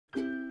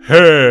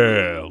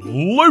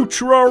Hello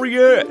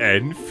Terraria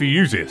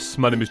enthusiasts,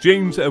 my name is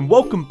James and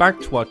welcome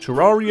back to our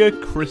Terraria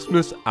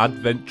Christmas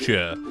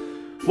adventure.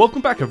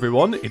 Welcome back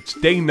everyone, it's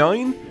day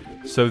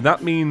 9, so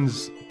that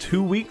means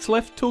 2 weeks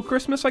left till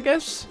Christmas I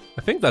guess?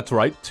 I think that's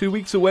right, 2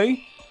 weeks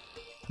away.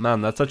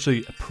 Man, that's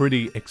actually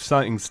pretty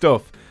exciting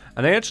stuff.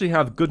 And I actually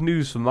have good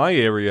news for my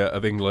area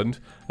of England.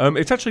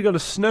 It's actually going to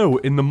snow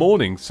in the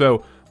morning,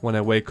 so when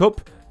I wake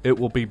up, it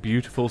will be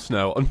beautiful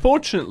snow.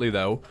 Unfortunately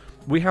though,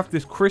 we have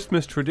this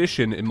Christmas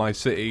tradition in my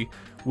city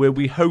where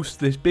we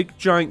host this big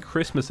giant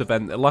Christmas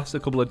event that lasts a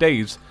couple of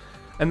days,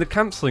 and they're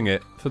cancelling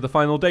it for the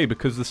final day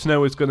because the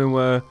snow is going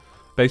to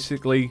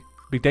basically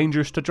be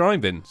dangerous to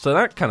drive in. So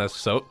that kind of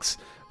sucks,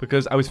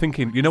 because I was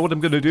thinking, you know what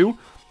I'm going to do?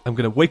 I'm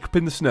going to wake up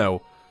in the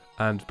snow,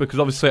 and because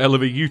obviously I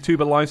live a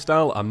YouTuber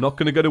lifestyle, I'm not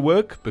going to go to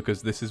work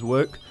because this is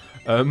work,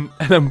 and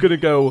I'm going to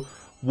go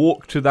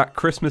walk to that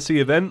Christmassy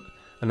event.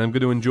 And I'm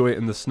going to enjoy it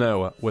in the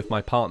snow with my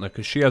partner,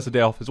 because she has a day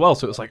off as well.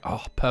 So it was like,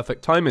 oh,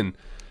 perfect timing.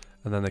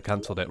 And then they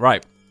cancelled it.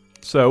 Right.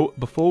 So,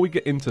 before we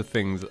get into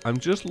things, I'm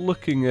just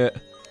looking at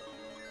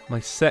my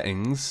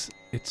settings.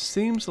 It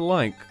seems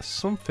like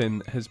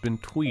something has been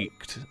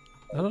tweaked.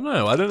 I don't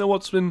know. I don't know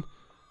what's been...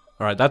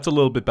 Alright, that's a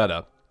little bit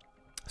better.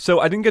 So,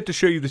 I didn't get to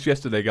show you this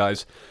yesterday,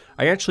 guys.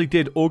 I actually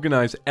did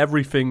organize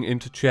everything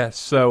into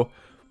chests. So,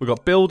 we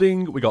got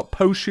building, we got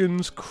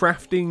potions,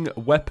 crafting,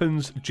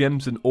 weapons,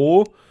 gems, and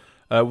ore.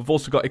 We've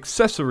also got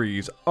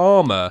accessories,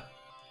 armor,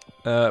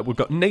 we've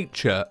got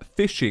nature,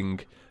 fishing,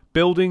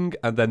 building,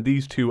 and then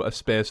these two are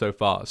spare so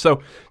far.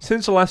 So,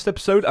 since the last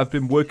episode, I've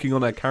been working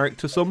on our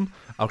character some.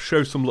 I'll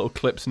show some little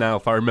clips now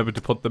if I remember to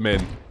put them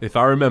in, if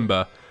I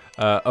remember,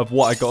 of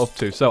what I got up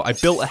to. So, I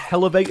built a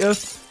elevator,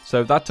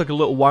 so that took a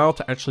little while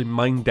to actually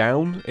mine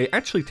down. It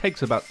actually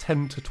takes about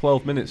 10 to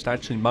 12 minutes to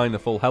actually mine a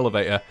full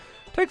elevator.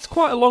 It takes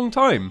quite a long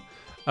time.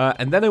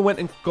 And then I went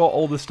and got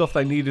all the stuff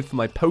I needed for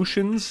my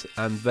potions,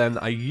 and then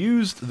I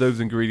used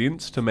those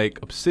ingredients to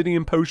make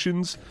obsidian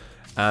potions,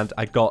 and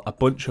I got a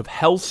bunch of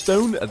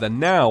hellstone, and then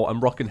now I'm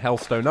rocking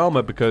hellstone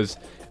armor because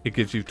it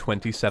gives you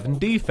 27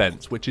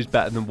 defense, which is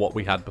better than what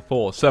we had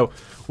before. So,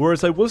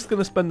 whereas I was going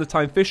to spend the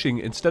time fishing,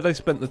 instead I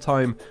spent the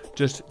time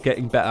just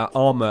getting better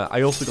armor.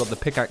 I also got the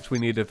pickaxe we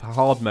needed for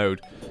hard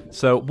mode.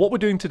 So, what we're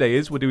doing today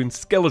is we're doing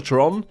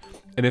Skeletron,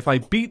 and if I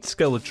beat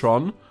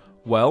Skeletron,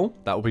 well,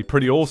 that would be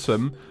pretty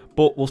awesome.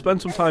 But we'll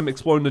spend some time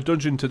exploring the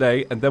dungeon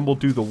today, and then we'll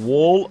do the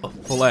Wall of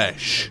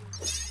Flesh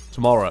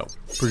tomorrow.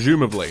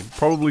 Presumably.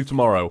 Probably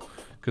tomorrow,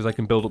 because I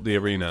can build up the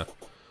arena.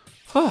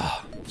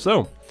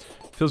 So,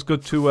 feels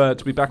good to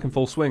be back in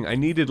full swing. I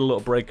needed a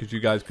little break, as you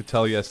guys could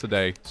tell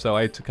yesterday, so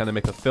I had to kind of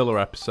make a filler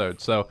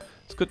episode. So,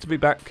 it's good to be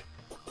back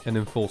and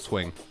in full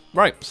swing.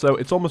 Right, so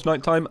it's almost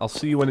night time. I'll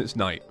see you when it's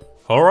night.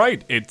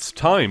 Alright, it's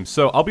time.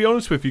 So, I'll be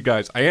honest with you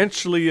guys. I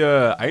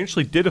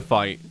actually did a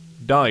fight,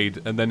 died,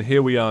 and then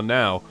here we are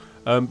now.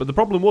 But the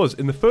problem was,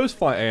 in the first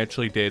fight I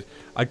actually did,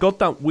 I got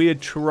that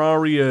weird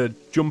Terraria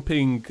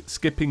jumping,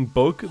 skipping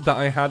bug that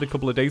I had a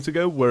couple of days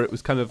ago, where it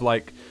was kind of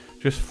like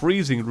just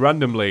freezing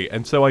randomly,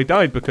 and so I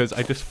died because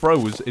I just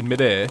froze in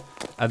midair,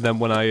 and then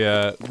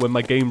when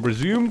my game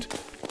resumed,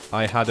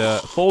 I had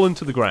fallen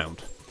to the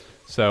ground.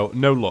 So,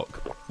 no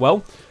luck.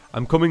 Well,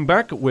 I'm coming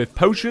back with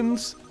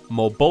potions,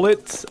 more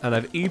bullets, and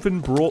I've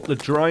even brought the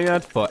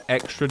Dryad for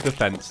extra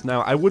defense.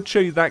 Now, I would show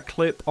you that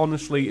clip,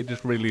 honestly, it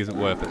just really isn't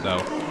worth it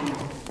though.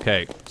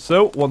 Okay,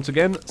 so once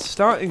again,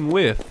 starting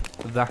with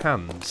the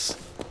hands.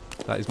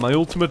 That is my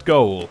ultimate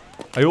goal.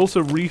 I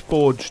also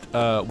reforged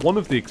one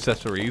of the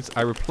accessories.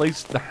 I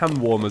replaced the hand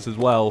warmers as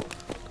well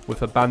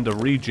with a band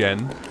of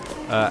regen.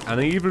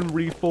 And I even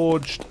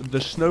reforged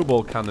the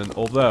snowball cannon,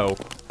 although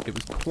it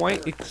was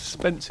quite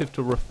expensive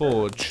to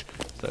reforge,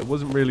 so it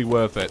wasn't really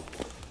worth it.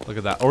 Look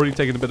at that, already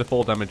taking a bit of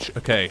fall damage.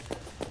 Okay,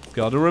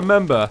 gotta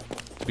remember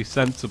to be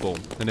sensible.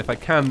 And if I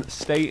can,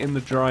 stay in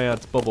the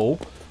Dryad's bubble,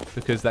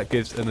 because that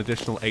gives an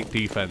additional 8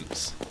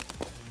 defense.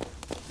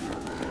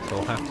 So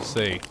I'll have to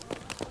see.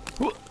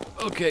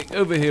 Okay,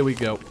 over here we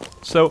go.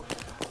 So,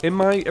 in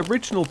my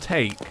original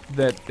take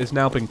that has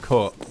now been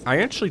cut, I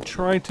actually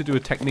tried to do a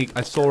technique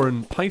I saw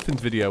in Python's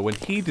video when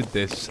he did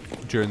this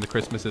during the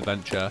Christmas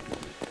adventure,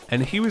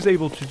 and he was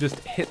able to just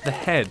hit the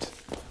head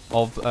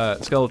of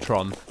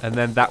Skeletron, and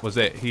then that was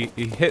it. He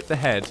hit the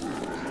head,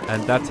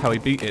 and that's how he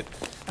beat it.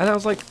 And I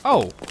was like,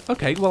 oh,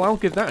 okay, well, I'll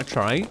give that a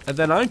try. And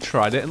then I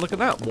tried it, and look at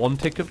that, 1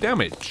 tick of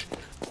damage.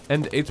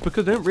 And it's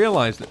because I didn't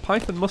realize that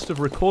Python must have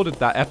recorded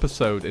that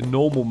episode in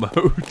normal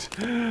mode.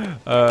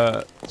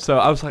 So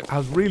I was like, I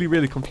was really,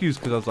 really confused,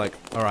 because I was like,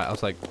 alright, I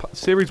was like,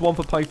 Series 1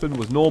 for Python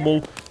was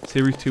normal,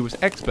 Series 2 was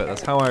expert,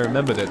 that's how I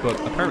remembered it, but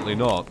apparently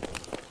not.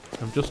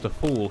 I'm just a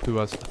fool who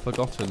has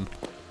forgotten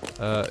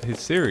his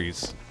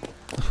series.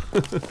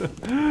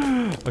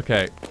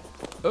 Okay,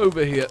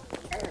 over here.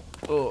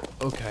 Oh,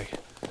 okay.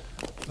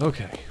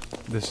 Okay,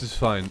 this is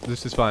fine,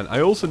 this is fine.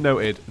 I also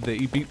noted that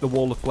he beat the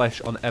Wall of Flesh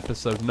on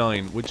episode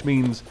 9, which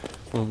means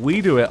when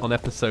we do it on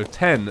episode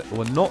 10,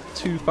 we're not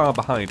too far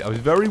behind. I was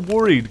very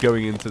worried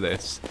going into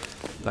this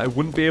that I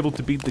wouldn't be able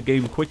to beat the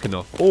game quick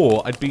enough,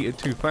 or I'd beat it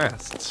too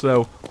fast.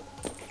 So,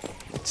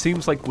 It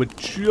seems like we're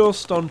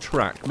just on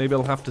track. Maybe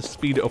I'll have to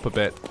speed it up a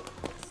bit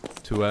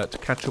to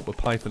catch up with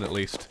Python at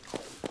least.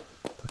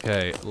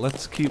 Okay,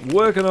 let's keep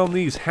working on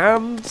these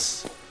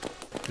hands.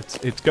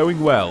 It's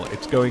going well.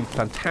 It's going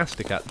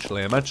fantastic,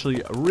 actually. I'm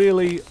actually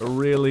really,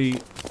 really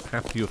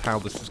happy with how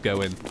this is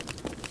going.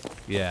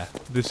 Yeah,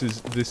 this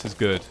is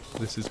good.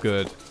 This is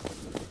good.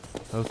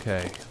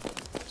 Okay.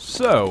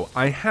 So,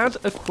 I had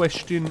a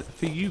question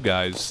for you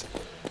guys.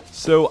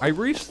 So, I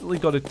recently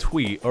got a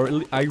tweet,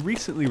 or I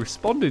recently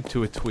responded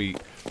to a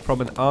tweet from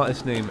an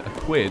artist named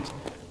Aquid.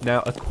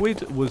 Now,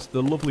 Aquid was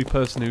the lovely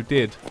person who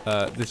did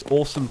this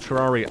awesome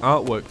Terraria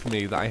artwork for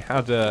me that I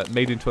had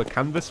made into a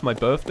canvas for my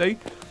birthday.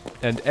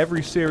 And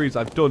every series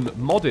I've done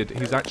modded,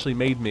 he's actually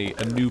made me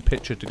a new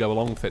picture to go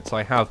along with it. So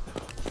I have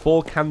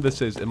 4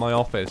 canvases in my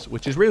office,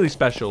 which is really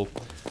special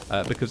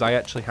because I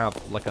actually have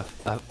like a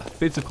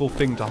physical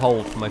thing to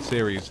hold for my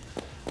series.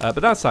 But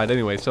that side,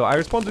 anyway, so I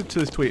responded to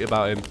this tweet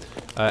about him,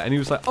 and he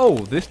was like, oh,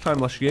 this time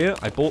last year,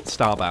 I bought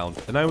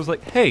Starbound. And I was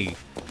like, hey,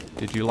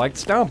 did you like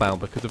Starbound?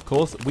 Because, of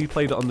course, we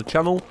played it on the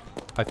channel.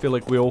 I feel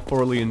like we all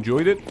thoroughly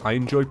enjoyed it. I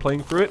enjoyed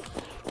playing through it.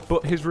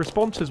 But his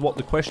response is what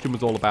the question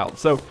was all about.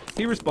 So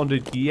he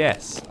responded,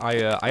 yes, I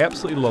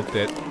absolutely loved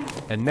it.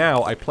 And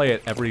now I play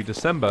it every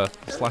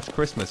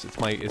December/Christmas. It's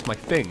my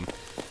thing.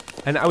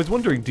 And I was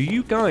wondering, do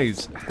you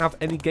guys have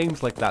any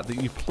games like that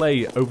you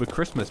play over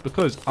Christmas?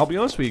 Because I'll be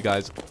honest with you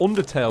guys,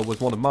 Undertale was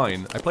one of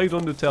mine. I played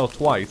Undertale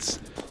twice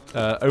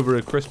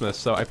over Christmas.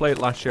 So I played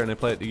it last year and I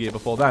played it the year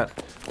before that.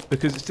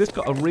 Because it's just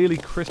got a really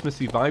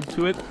Christmassy vibe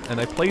to it. And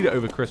I played it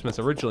over Christmas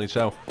originally.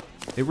 So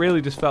it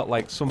really just felt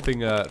like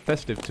something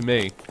festive to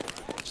me.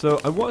 So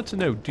I wanted to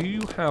know, do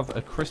you have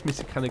a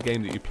Christmassy kind of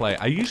game that you play?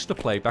 I used to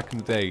play, back in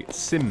the day,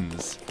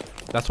 Sims.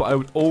 That's what I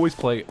would always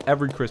play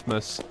every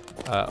Christmas,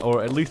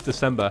 or at least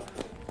December.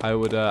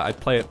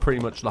 I'd play it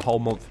pretty much the whole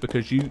month,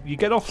 because you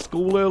get off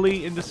school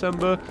early in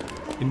December,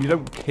 and you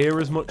don't care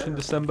as much in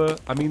December.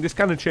 I mean, this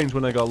kind of changed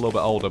when I got a little bit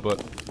older,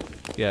 but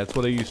yeah, it's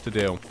what I used to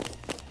do.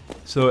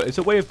 So it's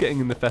a way of getting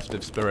in the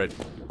festive spirit,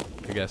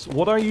 I guess.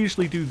 What I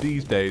usually do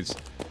these days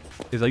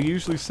is I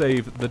usually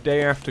save the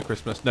day after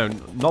Christmas. No,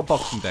 not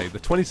Boxing Day, the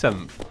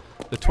 27th.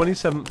 The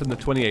 27th and the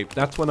 28th.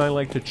 That's when I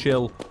like to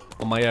chill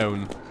on my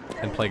own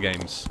and play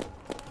games.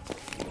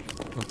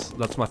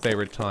 That's my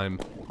favorite time.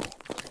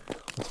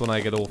 That's when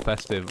I get all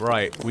festive.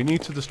 Right, we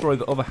need to destroy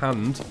the other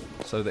hand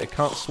so that it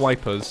can't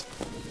swipe us.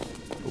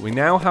 But we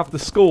now have the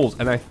skulls,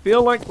 and I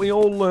feel like we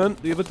all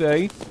learnt the other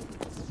day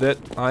that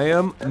I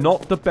am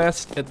not the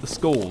best at the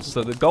skulls.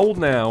 So the goal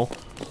now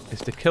is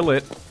to kill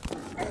it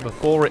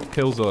before it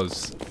kills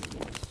us.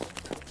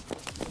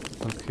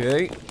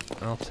 Okay,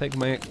 I'll take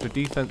my extra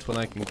defense when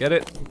I can get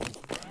it.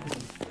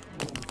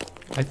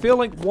 I feel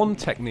like one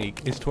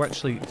technique is to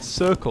actually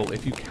circle,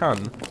 if you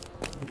can,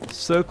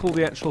 circle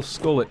the actual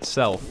skull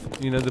itself.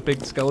 You know, the big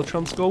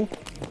Skeletron skull?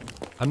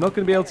 I'm not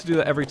going to be able to do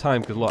that every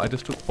time, because look, I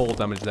just took fall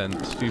damage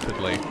then,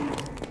 stupidly.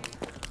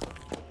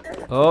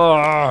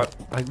 Oh,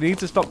 I need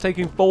to stop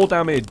taking fall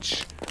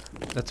damage.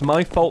 That's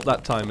my fault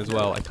that time as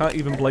well. I can't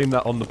even blame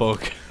that on the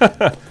bug.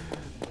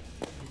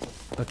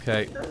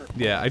 Okay,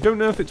 yeah, I don't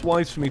know if it's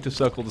wise for me to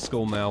circle the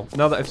skull now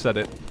that I've said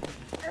it.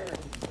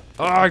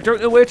 Oh, I don't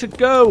know where to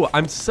go!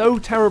 I'm so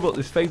terrible at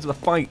this phase of the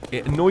fight.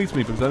 It annoys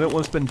me because I don't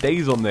want to spend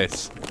days on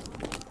this.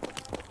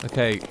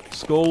 Okay,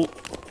 skull.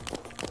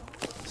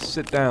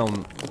 Sit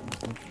down.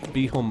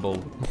 Be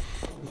humble.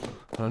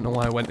 I don't know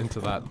why I went into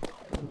that.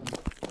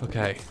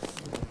 Okay.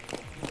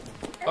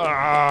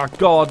 Ah,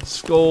 God,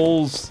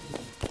 skulls.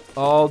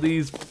 Oh,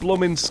 these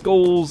blooming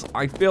skulls.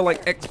 I feel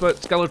like expert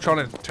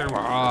Skeletron is too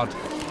hard.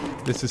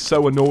 This is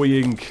so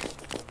annoying.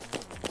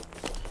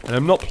 And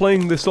I'm not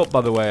playing this up,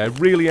 by the way. I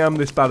really am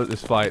this bad at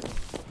this fight.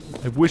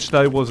 I wish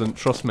that I wasn't,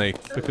 trust me.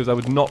 Because I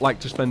would not like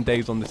to spend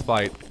days on this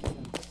fight.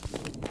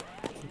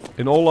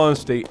 In all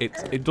honesty,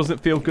 it doesn't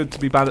feel good to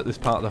be bad at this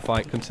part of the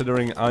fight,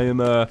 considering I am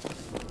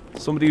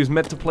somebody who's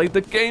meant to play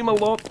the game a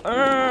lot.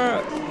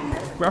 Ah!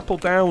 Grapple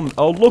down.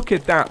 Oh, look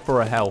at that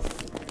for a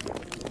health.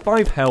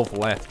 5 health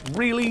left.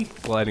 Really?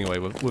 Well, anyway,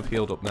 we've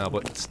healed up now,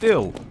 but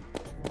still.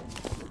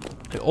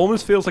 It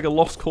almost feels like a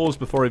lost cause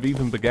before I've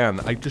even began.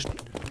 I just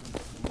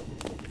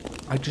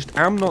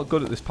am not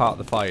good at this part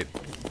of the fight.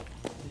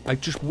 I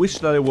just wish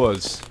that I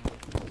was.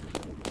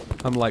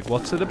 I'm like,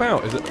 what's it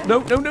about? Is it...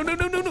 No.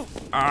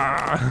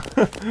 Ah!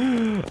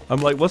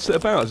 I'm like, what's it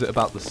about? Is it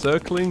about the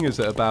circling? Is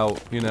it about,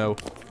 you know,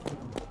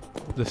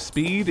 the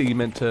speed? Are you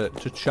meant to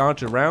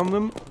charge around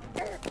them?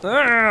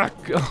 Ah,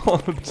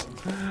 God.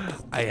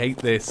 I hate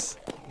this.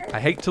 I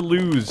hate to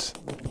lose.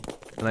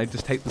 And I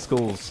just hate the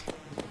skulls.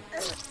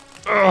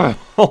 Ugh,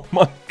 oh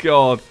my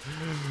God.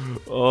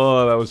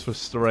 Oh, that was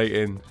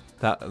frustrating.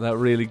 That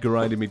really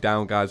grinded me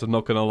down, guys. I'm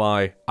not going to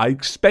lie. I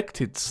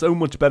expected so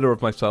much better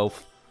of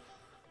myself.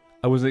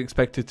 I wasn't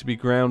expected to be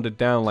grounded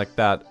down like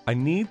that. I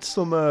need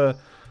some, I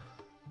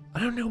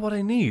don't know what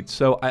I need.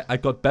 So I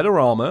got better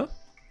armor.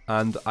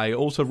 And I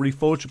also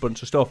reforged a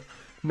bunch of stuff.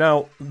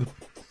 Now,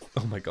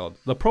 oh my God.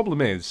 The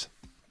problem is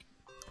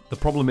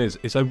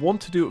I want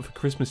to do it with a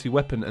Christmassy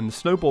weapon. And the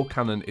snowball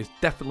cannon is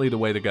definitely the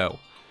way to go.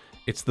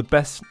 It's the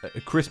best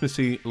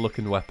Christmassy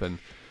looking weapon.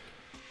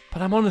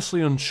 But I'm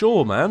honestly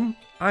unsure, man.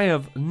 I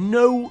have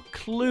no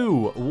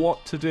clue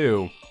what to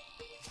do.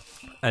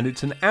 And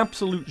it's an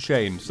absolute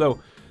shame. So,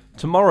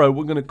 tomorrow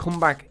we're going to come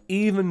back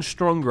even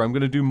stronger. I'm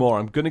going to do more.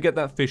 I'm going to get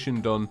that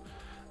fishing done.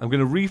 I'm going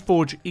to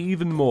reforge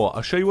even more.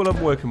 I'll show you what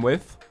I'm working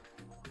with.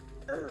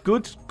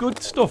 Good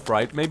stuff,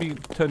 right? Maybe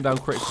turn down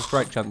critical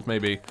strike chance,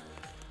 maybe.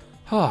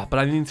 But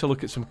I need to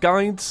look at some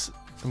guides.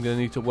 I'm going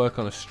to need to work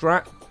on a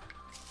strat.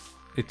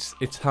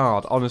 It's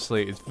hard,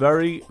 honestly. It's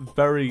very,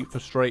 very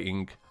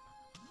frustrating.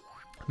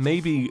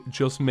 Maybe,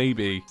 just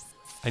maybe,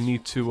 I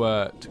need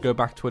to go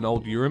back to an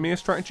old Euromir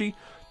strategy.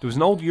 There was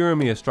an old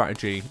Euromir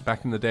strategy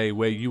back in the day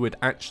where you would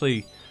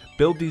actually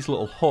build these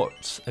little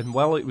huts, and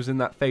while it was in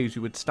that phase,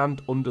 you would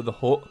stand under the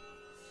hut,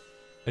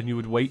 and you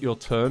would wait your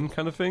turn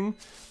kind of thing,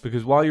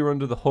 because while you're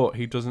under the hut,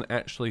 he doesn't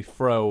actually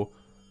throw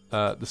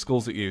the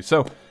skulls at you.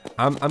 So,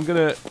 I'm going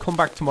to come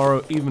back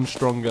tomorrow even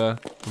stronger,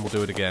 and we'll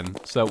do it again.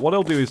 So, what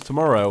I'll do is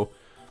tomorrow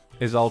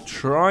is I'll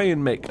try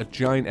and make a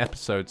giant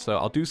episode. So,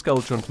 I'll do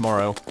Skeleton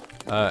tomorrow,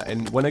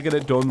 and when I get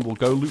it done, we'll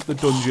go loot the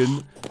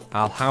dungeon.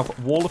 I'll have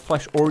Wall of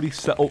Flesh already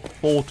set up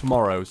for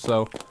tomorrow,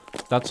 so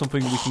that's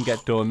something we can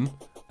get done,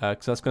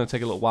 because that's going to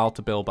take a little while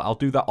to build, but I'll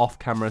do that off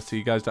camera so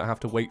you guys don't have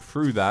to wait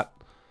through that,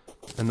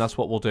 and that's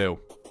what we'll do.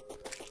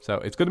 So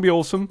it's going to be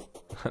awesome,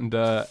 and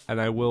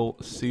I will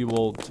see you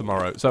all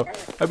tomorrow. So,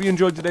 hope you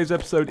enjoyed today's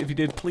episode. If you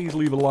did, please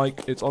leave a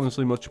like. It's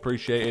honestly much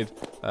appreciated.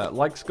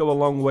 Likes go a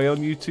long way on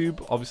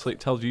YouTube. Obviously, it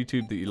tells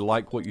YouTube that you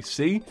like what you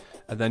see,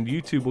 and then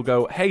YouTube will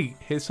go, hey,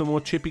 here's some more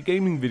chippy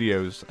gaming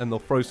videos, and they'll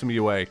throw some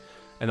your way.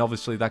 And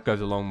obviously, that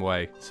goes a long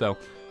way. So,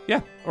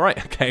 yeah,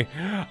 alright, okay.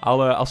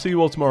 I'll see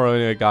you all tomorrow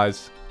anyway,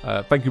 guys.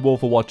 Thank you all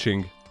for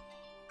watching.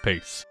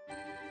 Peace.